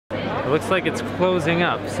looks like it's closing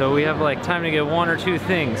up, so we have like time to get one or two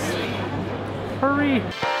things. Hurry!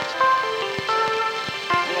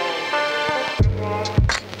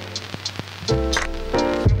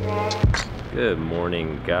 Good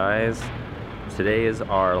morning, guys. Today is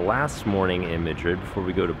our last morning in Madrid before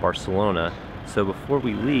we go to Barcelona. So before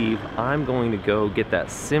we leave, I'm going to go get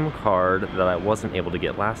that SIM card that I wasn't able to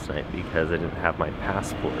get last night because I didn't have my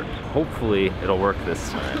passport. Hopefully it'll work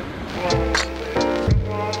this time.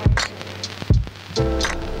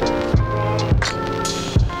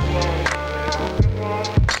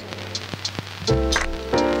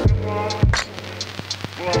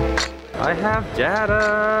 I have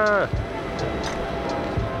data!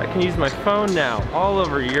 I can use my phone now all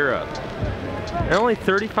over Europe. And only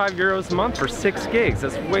 35 euros a month for 6 gigs.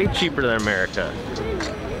 That's way cheaper than America.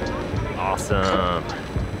 Awesome.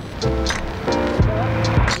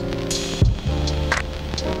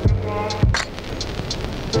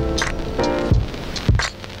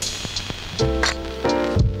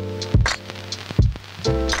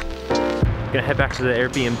 Gonna head back to the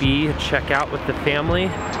Airbnb, check out with the family,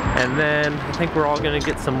 and then I think we're all gonna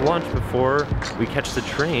get some lunch before we catch the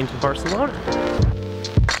train to Barcelona.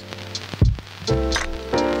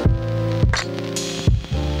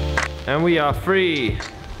 And we are free!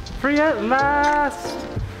 Free at last!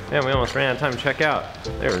 Man, we almost ran out of time to check out.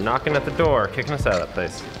 They were knocking at the door, kicking us out of that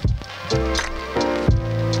place.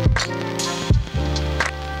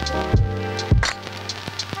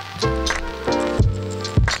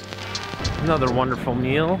 Another wonderful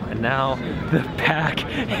meal, and now the pack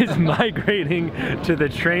is migrating to the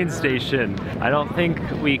train station. I don't think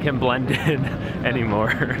we can blend in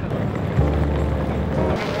anymore.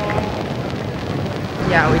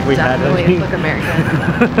 Yeah, we definitely look American.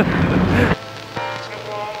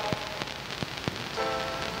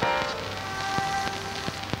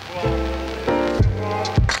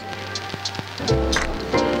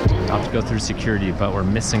 About to go through security, but we're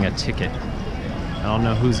missing a ticket. I don't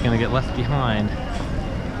know who's gonna get left behind,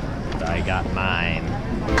 but I got mine.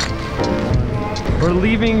 We're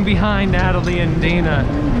leaving behind Natalie and Dana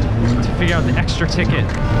to figure out the extra ticket.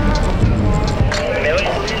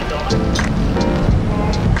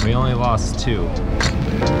 We only lost 2.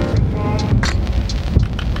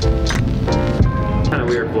 Kind of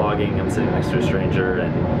weird vlogging. I'm sitting next to a stranger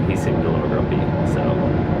and he seemed a little grumpy, so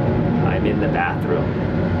I'm in the bathroom.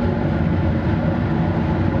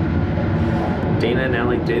 Dana and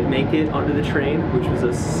Natalie did make it onto the train, which was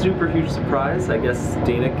a super huge surprise. I guess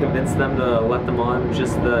Dana convinced them to let them on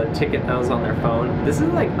just the ticket that was on their phone. This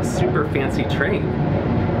is like a super fancy train.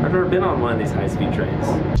 I've never been on one of these high-speed trains.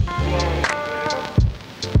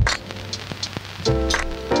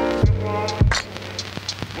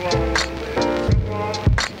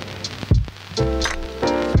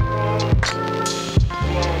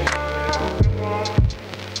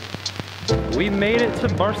 We made it to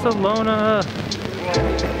Barcelona!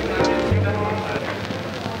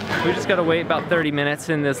 We just gotta wait about 30 minutes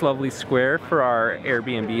in this lovely square for our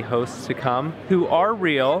Airbnb hosts to come, who are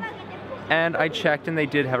real, and I checked and they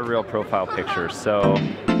did have a real profile picture, so.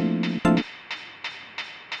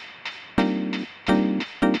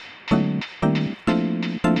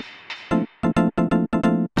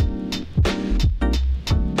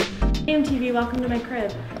 AMTV, welcome to my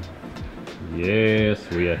crib. Yes,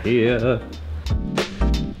 we are here.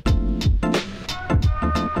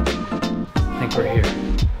 I think we're here.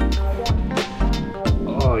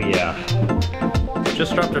 Oh yeah.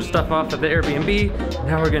 Just dropped our stuff off at the Airbnb.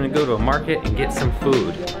 Now we're gonna go to a market and get some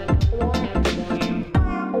food.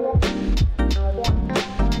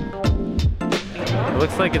 It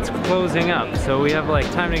looks like it's closing up, so we have like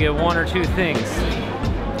time to get one or two things.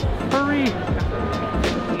 Hurry!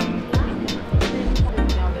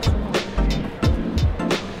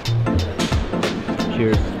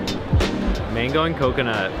 Cheers. Mango and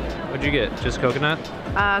coconut. What'd you get? Just coconut?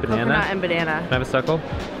 Coconut and banana. Can I have a suckle?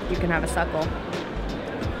 You can have a suckle.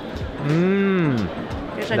 Mmm.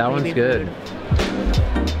 That one's good.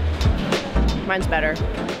 Food. Mine's better.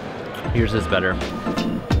 Yours is better.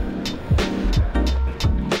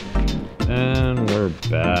 And we're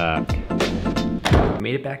back.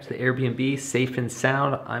 Made it back to the Airbnb safe and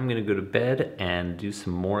sound. I'm gonna go to bed and do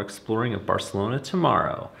some more exploring of Barcelona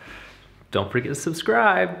tomorrow. Don't forget to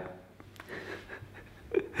subscribe.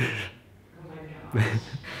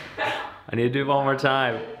 I need to do it one more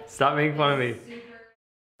time. Stop making fun of me.